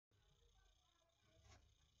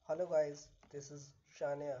Hello guys, this is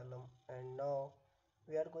Shane Alam and now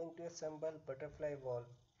we are going to assemble butterfly wall.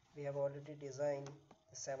 We have already designed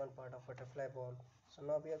the 7 part of butterfly wall. So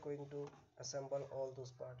now we are going to assemble all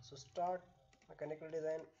those parts. So start mechanical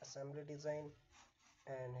design, assembly design,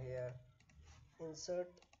 and here insert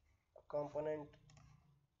a component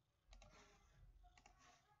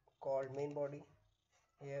called main body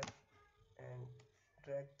here and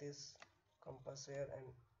drag this compass here and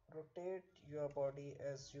rotate your body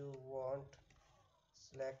as you want.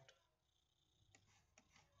 Select.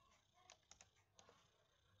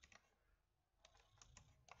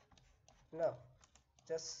 Now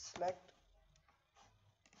just select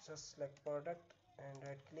product and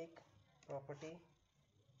right click property,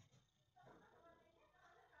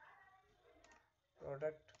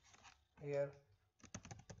 product, here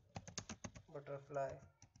butterfly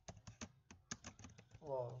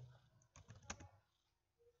wall,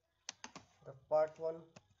 the part 1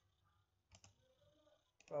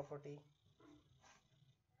 property,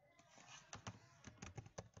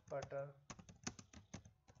 butterfly,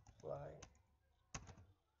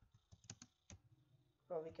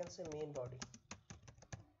 now we can say main body.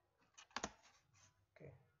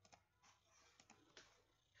 Okay,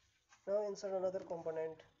 now insert another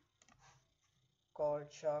component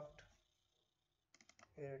called shaft.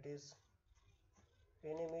 Here it is,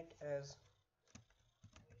 rename it as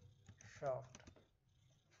shaft.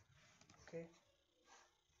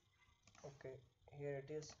 Okay, here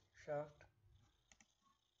it is, shaft.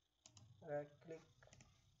 Right click,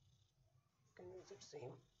 can use it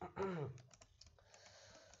same.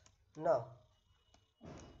 Now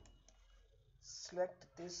select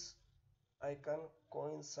this icon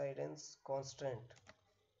coincidence constant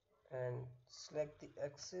and select the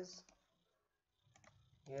axis,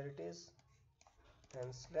 here it is,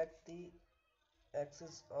 and select the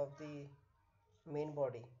axis of the main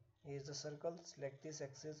body. Here is the circle, select this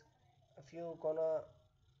axis. If you gonna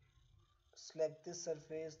select this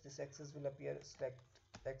axis will appear. Select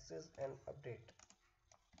axis and update.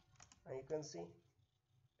 Now you can see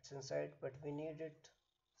it's inside, but we need it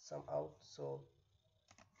some out, so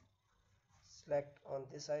select on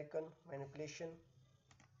this icon, manipulation,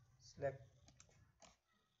 select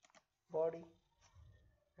body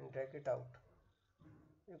and drag it out.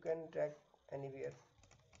 You can drag anywhere,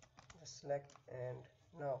 just select. And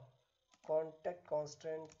now contact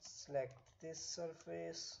constant, select this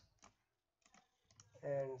surface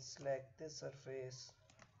and select this surface.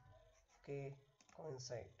 Okay,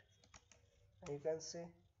 coincide, and you can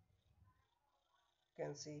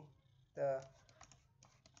see the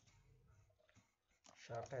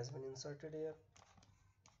shaft has been inserted here,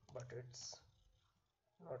 but it's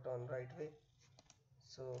not on right way.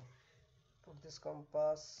 So put this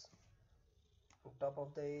compass on top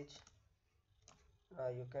of the edge. Now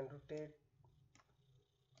you can rotate,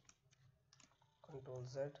 Ctrl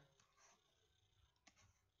Z,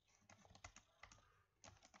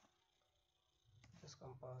 this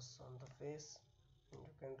compass on the face, and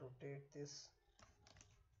you can rotate this.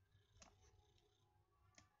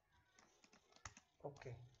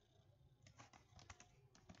 Okay,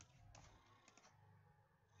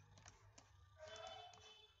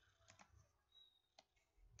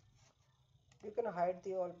 you can hide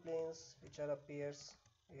the all planes which are appears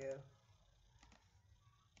here.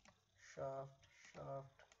 Shaft,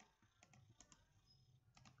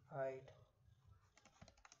 hide.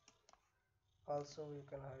 Also you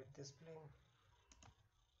can hide this plane,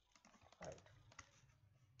 hide.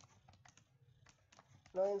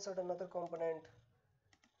 Now insert another component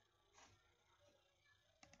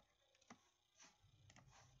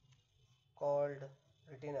called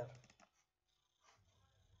retainer.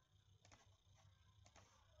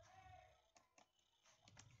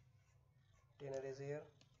 Retainer is here.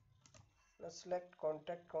 Now select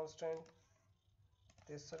contact constant,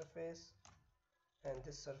 this surface and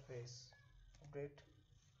this surface, update.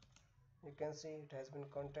 You can see it has been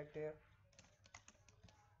contact here.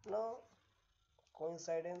 Now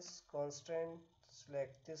coincidence constant,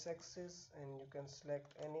 select this axis and you can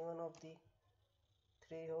select any one of the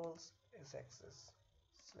 3 holes as axis.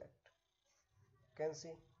 Select, you can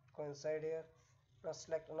see coincide here. Now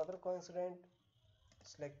select another coincident,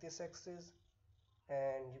 select this axis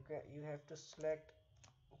and you have to select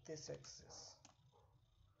this axis.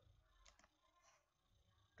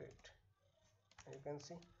 Great, and you can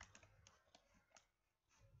see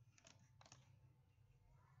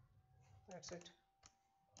that's it.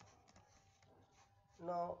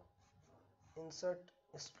 Now insert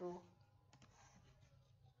screw.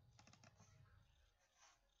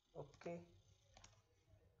 Okay,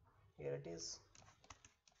 here it is.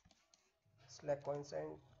 Select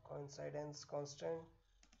coincidence constant,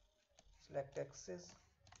 select axis,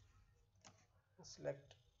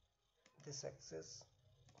 select this axis.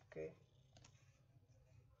 Okay,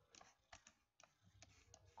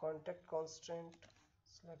 contact constant,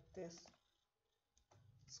 select this,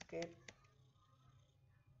 escape,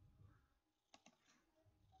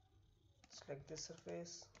 select this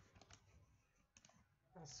surface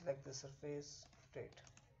and select the surface, rotate.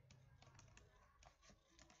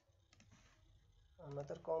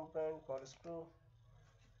 Another component called screw.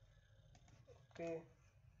 Okay,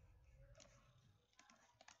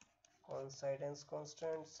 coincidence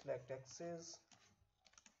constant, select axis,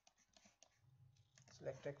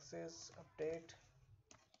 update,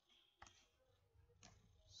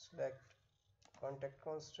 select contact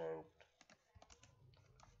constant,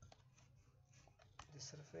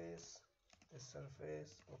 this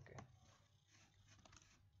surface, okay.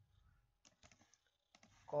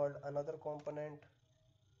 Called another component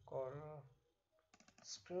called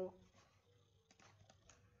screw.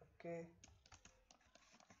 Okay,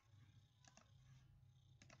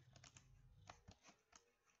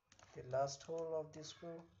 the last hole of the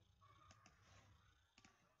screw,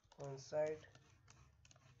 coincide,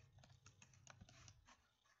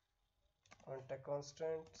 contact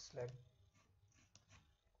constant, select,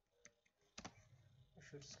 you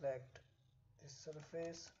should select this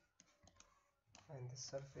surface and the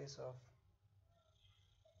surface of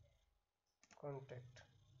contact,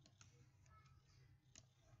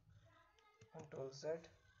 Ctrl Z,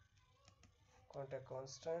 contact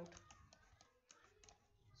constant,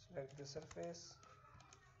 select the surface,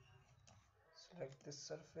 select this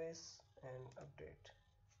surface and update.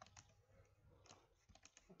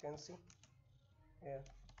 You can see here.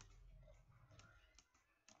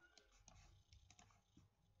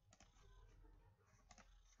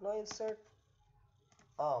 Now insert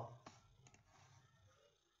arm.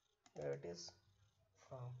 Here it is,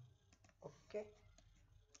 arm. Okay,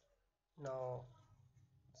 now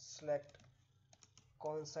select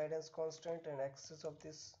coincidence constant and axis of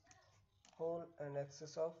this hole and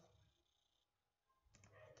axis of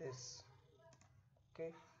this.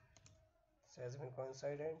 Okay, this has been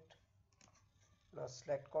coincident. Now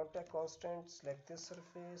select contact constant, select this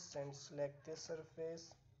surface and select this surface,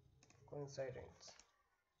 coincidence.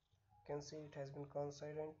 You can see it has been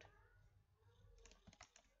coincident.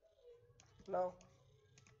 Now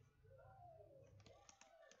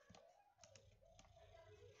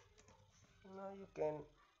you can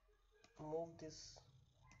move this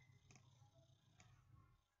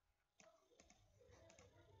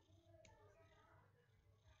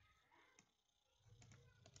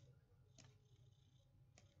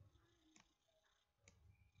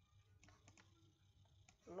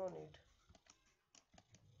no need,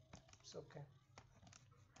 it's okay.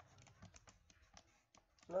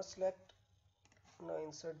 Now select, now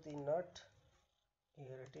insert the nut,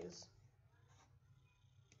 here it is.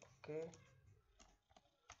 Okay,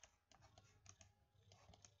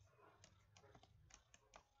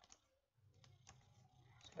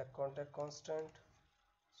 select contact constant,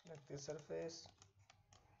 select the surface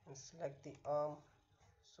and select the arm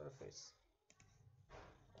surface.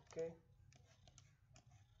 Okay,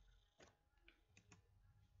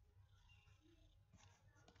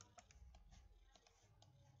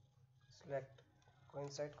 select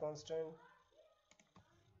coincide constant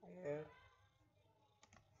here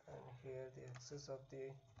and here the axis of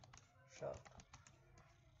the shaft.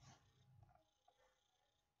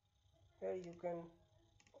 Here you can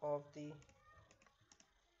off the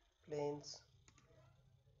planes,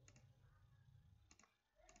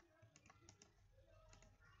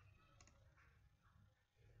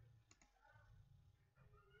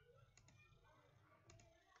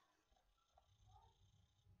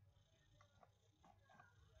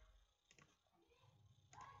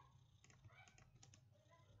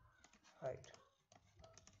 hide,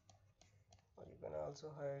 or you can also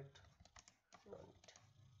hide, no need.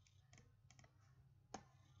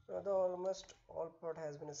 Now the almost all part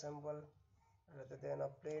has been assembled rather than a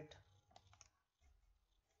plate.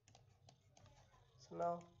 So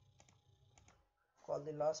now call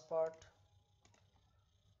the last part,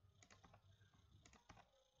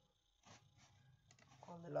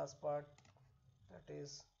 that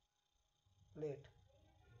is plate.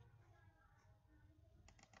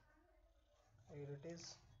 Here it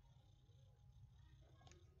is.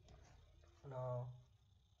 Now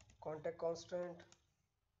contact constant,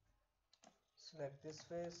 select this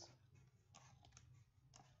face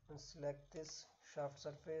and select this shaft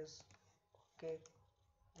surface. Okay,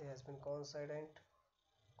 it has been coincident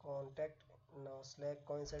contact. Now select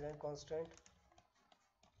coincident constant,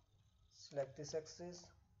 select this axis,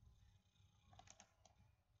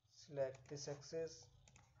 select this axis,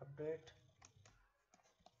 update.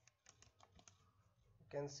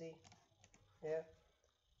 You can see here.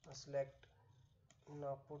 Now select,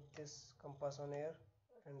 now put this compass on here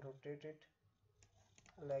and rotate it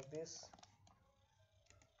like this.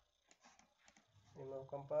 Remove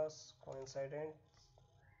compass, coincident,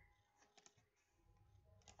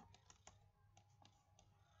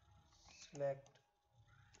 select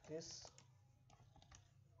this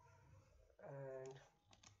and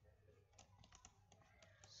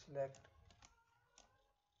select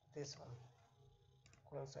this one,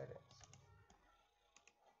 coincidence.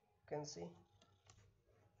 You can see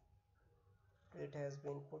it has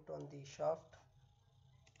been put on the shaft.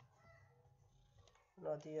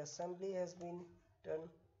 Now the assembly has been done.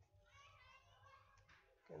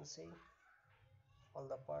 You can see all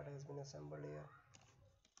the part has been assembled here.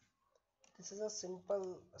 This is a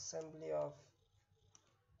simple assembly of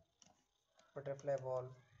butterfly valve.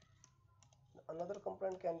 Another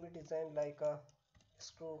component can be designed like a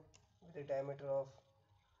screw with a diameter of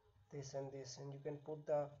this and this, and you can put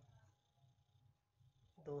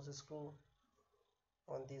those screw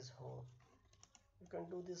on this hole. You can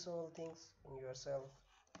do these whole things in yourself.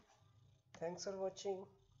 Thanks for watching.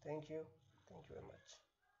 Thank you very much.